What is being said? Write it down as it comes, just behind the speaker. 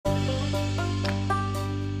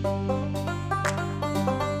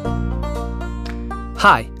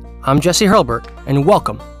Hi, I'm Jesse Hurlbert, and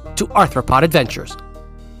welcome to Arthropod Adventures.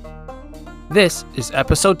 This is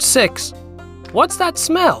episode 6. What's that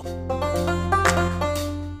smell?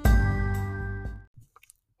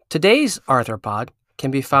 Today's arthropod can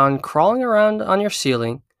be found crawling around on your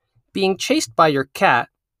ceiling, being chased by your cat,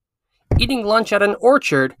 eating lunch at an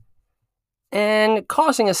orchard, and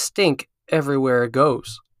causing a stink everywhere it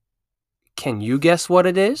goes. Can you guess what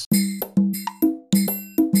it is?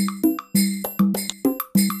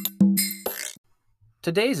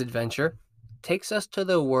 Today's adventure takes us to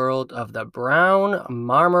the world of the brown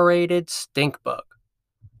marmorated stink bug.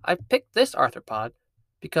 I picked this arthropod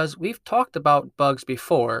because we've talked about bugs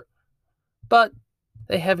before, but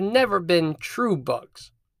they have never been true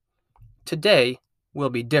bugs. Today will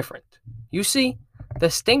be different. You see, the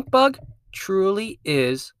stink bug truly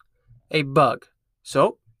is a bug,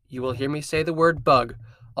 so you will hear me say the word bug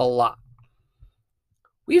a lot.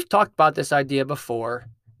 We've talked about this idea before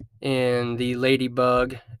in the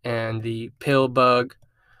ladybug and the pill bug,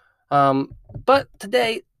 but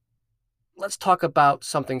today let's talk about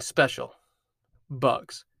something special: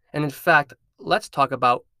 bugs. And in fact, let's talk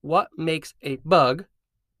about what makes a bug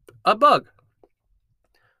a bug.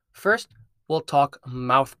 First, we'll talk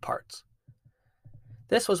mouth parts.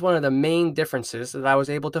 This was one of the main differences that I was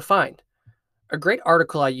able to find. A great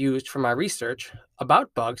article I used for my research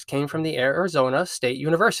about bugs came from the Arizona State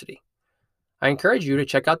University. I encourage you to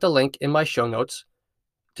check out the link in my show notes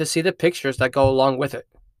to see the pictures that go along with it.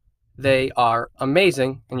 They are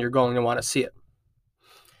amazing, and you're going to want to see it.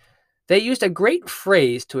 They used a great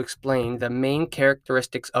phrase to explain the main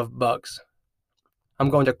characteristics of bugs.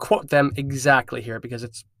 I'm going to quote them exactly here because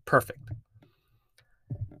it's perfect.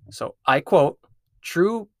 So I quote,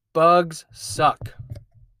 "True bugs suck."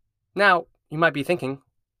 Now, you might be thinking,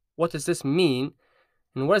 what does this mean,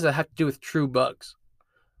 and what does that have to do with true bugs?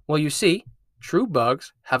 Well, you see, true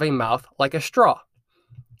bugs have a mouth like a straw,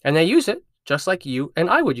 and they use it just like you and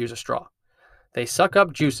I would use a straw. They suck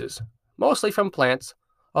up juices, mostly from plants,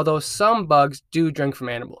 although some bugs do drink from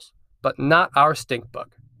animals, but not our stink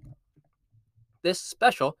bug. This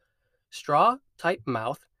special straw-type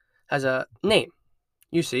mouth has a name.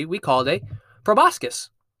 You see, we call it a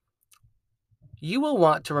proboscis. You will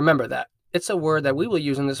want to remember that. It's a word that we will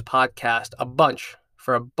use in this podcast a bunch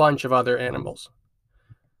for a bunch of other animals.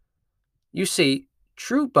 You see,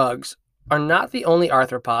 true bugs are not the only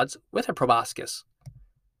arthropods with a proboscis,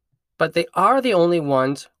 but they are the only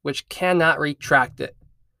ones which cannot retract it.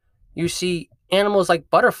 You see, animals like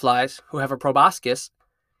butterflies who have a proboscis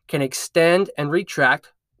can extend and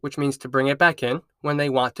retract, which means to bring it back in when they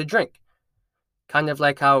want to drink. Kind of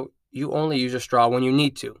like how you only use a straw when you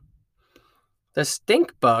need to. The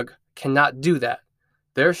stink bug cannot do that.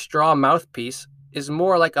 Their straw mouthpiece is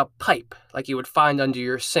more like a pipe, like you would find under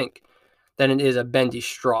your sink, than it is a bendy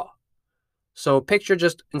straw. So picture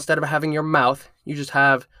just, instead of having your mouth, you just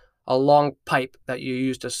have a long pipe that you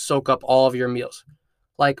use to soak up all of your meals,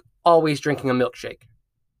 like always drinking a milkshake.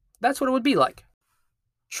 That's what it would be like.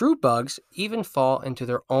 True bugs even fall into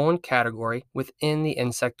their own category within the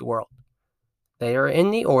insect world. They are in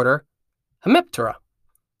the order Hemiptera.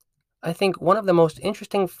 I think one of the most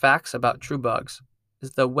interesting facts about true bugs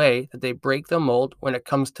is the way that they break the mold when it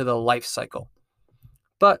comes to the life cycle.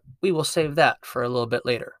 But we will save that for a little bit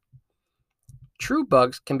later. True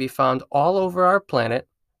bugs can be found all over our planet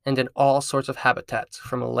and in all sorts of habitats,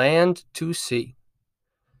 from land to sea.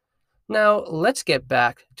 Now, let's get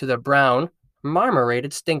back to the brown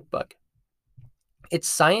marmorated stink bug. Its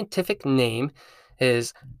scientific name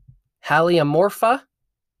is Haliamorpha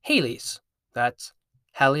hales. That's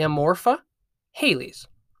Haliamorpha hales.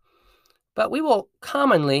 But we will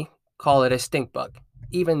commonly call it a stink bug,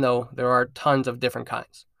 even though there are tons of different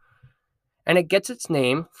kinds. And it gets its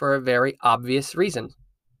name for a very obvious reason.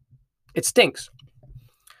 It stinks.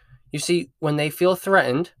 You see, when they feel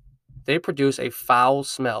threatened, they produce a foul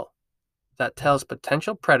smell that tells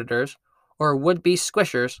potential predators or would-be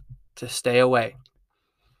squishers to stay away.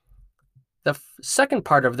 The second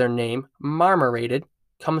part of their name, marmorated,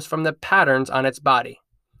 comes from the patterns on its body.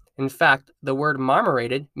 In fact, the word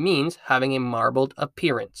marmorated means having a marbled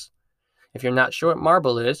appearance. If you're not sure what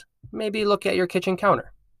marble is, maybe look at your kitchen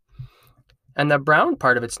counter. And the brown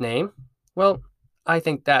part of its name, well, I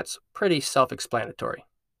think that's pretty self-explanatory.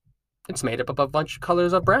 It's made up of a bunch of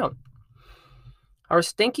colors of brown. Our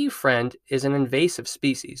stinky friend is an invasive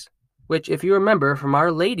species, which, if you remember from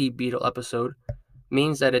our lady beetle episode,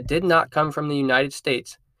 means that it did not come from the United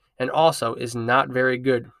States and also is not very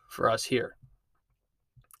good for us here.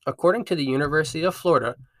 According to the University of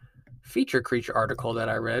Florida Feature Creature article that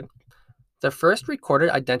I read, the first recorded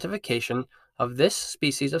identification of this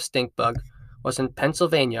species of stink bug was in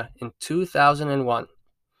Pennsylvania in 2001.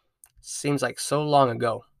 Seems like so long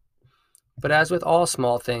ago. But as with all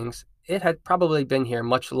small things, it had probably been here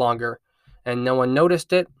much longer, and no one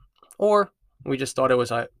noticed it, or we just thought it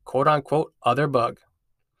was a quote unquote other bug.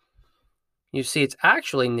 You see, it's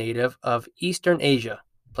actually native of Eastern Asia,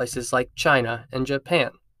 places like China and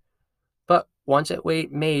Japan. But once it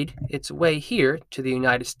made its way here to the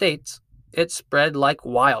United States, it spread like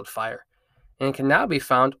wildfire and can now be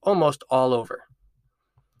found almost all over.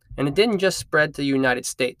 And it didn't just spread to the United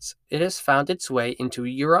States, it has found its way into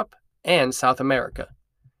Europe and South America.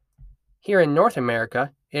 Here in North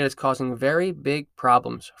America, it is causing very big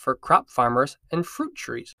problems for crop farmers and fruit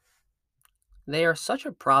trees. They are such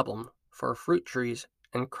a problem for fruit trees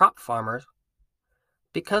and crop farmers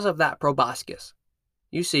because of that proboscis.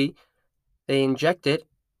 You see, they inject it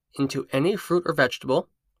into any fruit or vegetable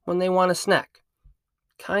when they want a snack,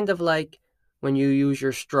 kind of like when you use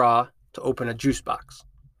your straw to open a juice box.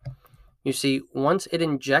 You see, once it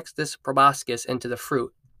injects this proboscis into the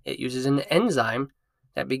fruit, it uses an enzyme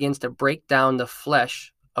that begins to break down the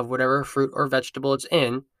flesh of whatever fruit or vegetable it's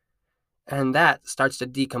in, and that starts to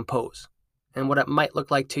decompose. And what it might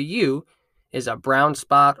look like to you is a brown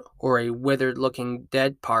spot or a withered looking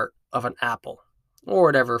dead part of an apple or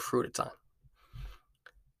whatever fruit it's on.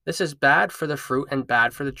 This is bad for the fruit and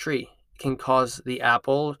bad for the tree. It can cause the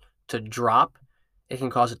apple to drop, it can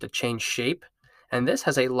cause it to change shape, and this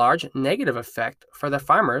has a large negative effect for the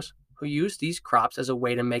farmers who use these crops as a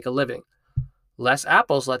way to make a living. Less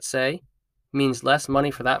apples, let's say, means less money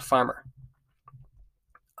for that farmer.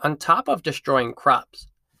 On top of destroying crops,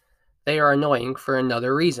 they are annoying for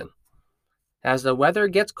another reason. As the weather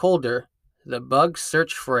gets colder, the bugs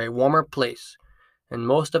search for a warmer place, and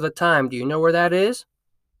most of the time, do you know where that is?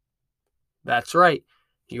 That's right,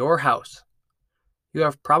 your house. You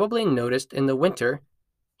have probably noticed in the winter,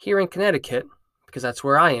 here in Connecticut, because that's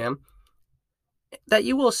where I am, that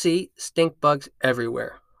you will see stink bugs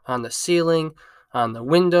everywhere. On the ceiling, on the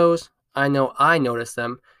windows. I know I notice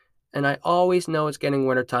them, and I always know it's getting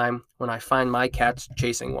wintertime when I find my cats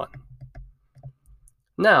chasing one.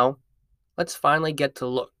 Now, let's finally get to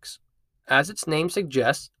looks. As its name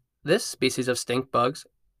suggests, this species of stink bugs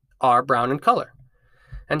are brown in color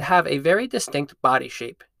and have a very distinct body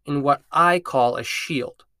shape in what I call a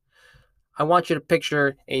shield. I want you to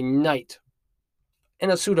picture a knight in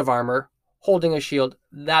a suit of armor holding a shield.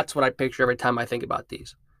 That's what I picture every time I think about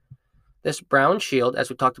these. This brown shield,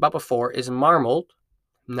 as we talked about before, is marbled.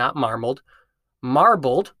 I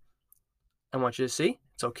want you to see,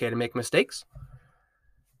 it's okay to make mistakes.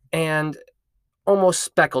 And almost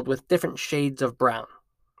speckled with different shades of brown.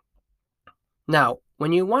 Now,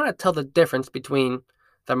 when you want to tell the difference between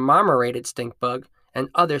the marmorated stink bug and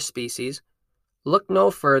other species, look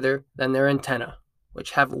no further than their antennae,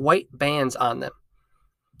 which have white bands on them.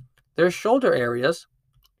 Their shoulder areas,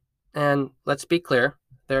 and let's be clear,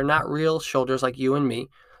 they're not real shoulders like you and me,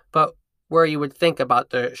 but where you would think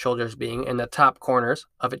about the shoulders being in the top corners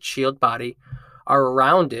of its shield body, are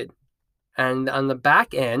rounded, and on the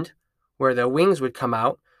back end, where the wings would come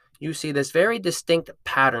out, you see this very distinct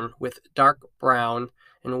pattern with dark brown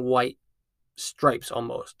and white stripes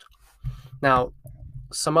almost. Now,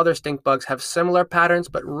 some other stink bugs have similar patterns,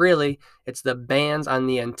 but really, it's the bands on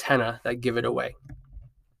the antenna that give it away.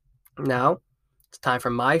 Now, it's time for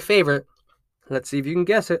my favorite. Let's see if you can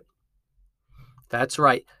guess it. That's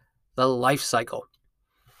right, the life cycle.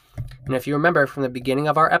 And if you remember from the beginning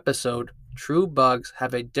of our episode, true bugs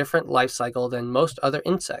have a different life cycle than most other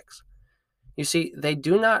insects. You see, they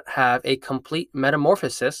do not have a complete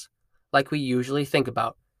metamorphosis like we usually think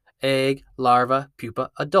about. Egg, larva,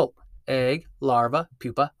 pupa, adult. Egg, larva,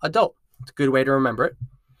 pupa, adult. It's a good way to remember it.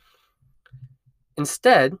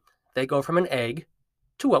 Instead, they go from an egg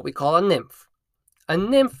to what we call a nymph. A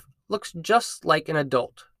nymph looks just like an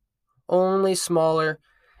adult, only smaller,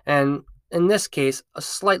 and in this case, a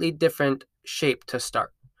slightly different shape to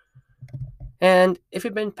start. And if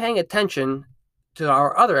you've been paying attention to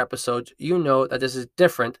our other episodes, you know that this is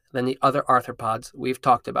different than the other arthropods we've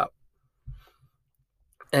talked about.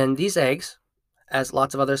 And these eggs, as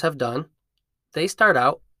lots of others have done, they start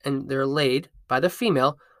out and they're laid by the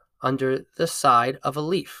female under the side of a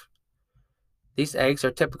leaf. These eggs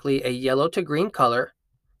are typically a yellow to green color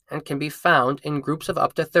and can be found in groups of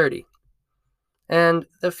up to 30. And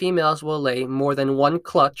the females will lay more than one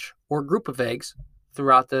clutch or group of eggs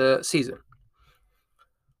throughout the season.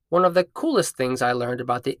 One of the coolest things I learned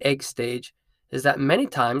about the egg stage is that many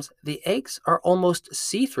times the eggs are almost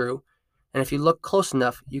see-through, and if you look close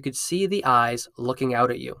enough, you could see the eyes looking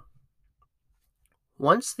out at you.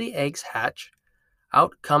 Once the eggs hatch,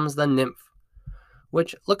 out comes the nymph.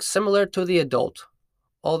 which looks similar to the adult,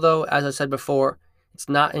 although, as I said before, it's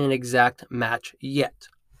not an exact match yet.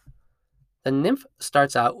 The nymph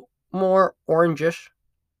starts out more orangish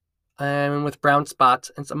and with brown spots,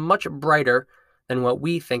 and it's much brighter than what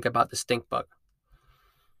we think about the stink bug.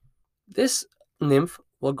 This nymph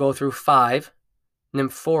will go through 5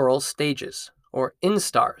 nymphoral stages, or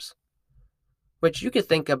instars, which you could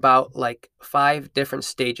think about like 5 different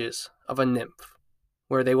stages of a nymph,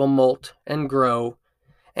 where they will molt and grow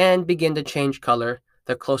and begin to change color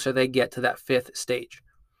the closer they get to that 5th stage.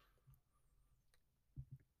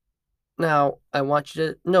 Now, I want you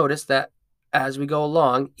to notice that as we go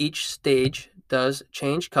along, each stage does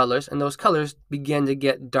change colors, and those colors begin to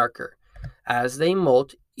get darker. As they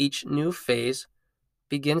molt, each new phase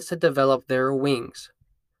begins to develop their wings.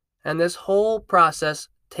 And this whole process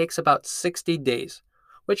takes about 60 days,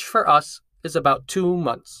 which for us is about 2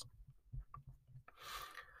 months.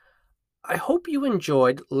 I hope you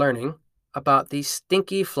enjoyed learning about these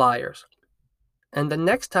stinky flyers. And the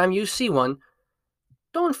next time you see one,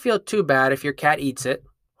 don't feel too bad if your cat eats it,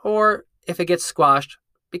 or if it gets squashed,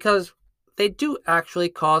 because they do actually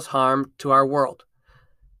cause harm to our world.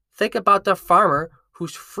 Think about the farmer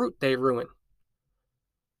whose fruit they ruin.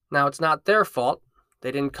 Now, it's not their fault.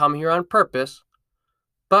 They didn't come here on purpose,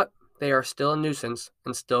 but they are still a nuisance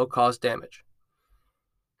and still cause damage.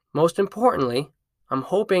 Most importantly, I'm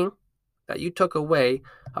hoping that you took away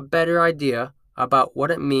a better idea about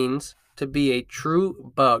what it means to be a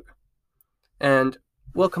true bug. And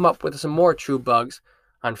we'll come up with some more true bugs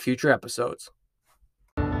on future episodes.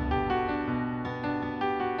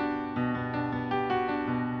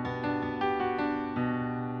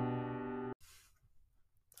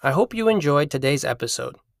 I hope you enjoyed today's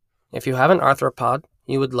episode. If you have an arthropod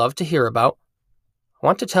you would love to hear about,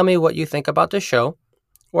 want to tell me what you think about the show,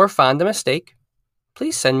 or find a mistake,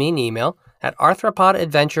 please send me an email at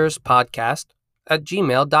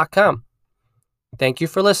arthropodadventurespodcast@gmail.com. Thank you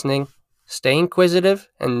for listening. Stay inquisitive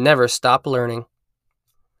and never stop learning.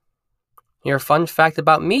 Your fun fact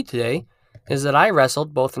about me today is that I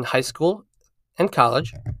wrestled both in high school and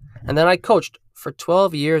college, and then I coached for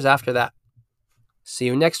 12 years after that. See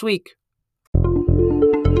you next week.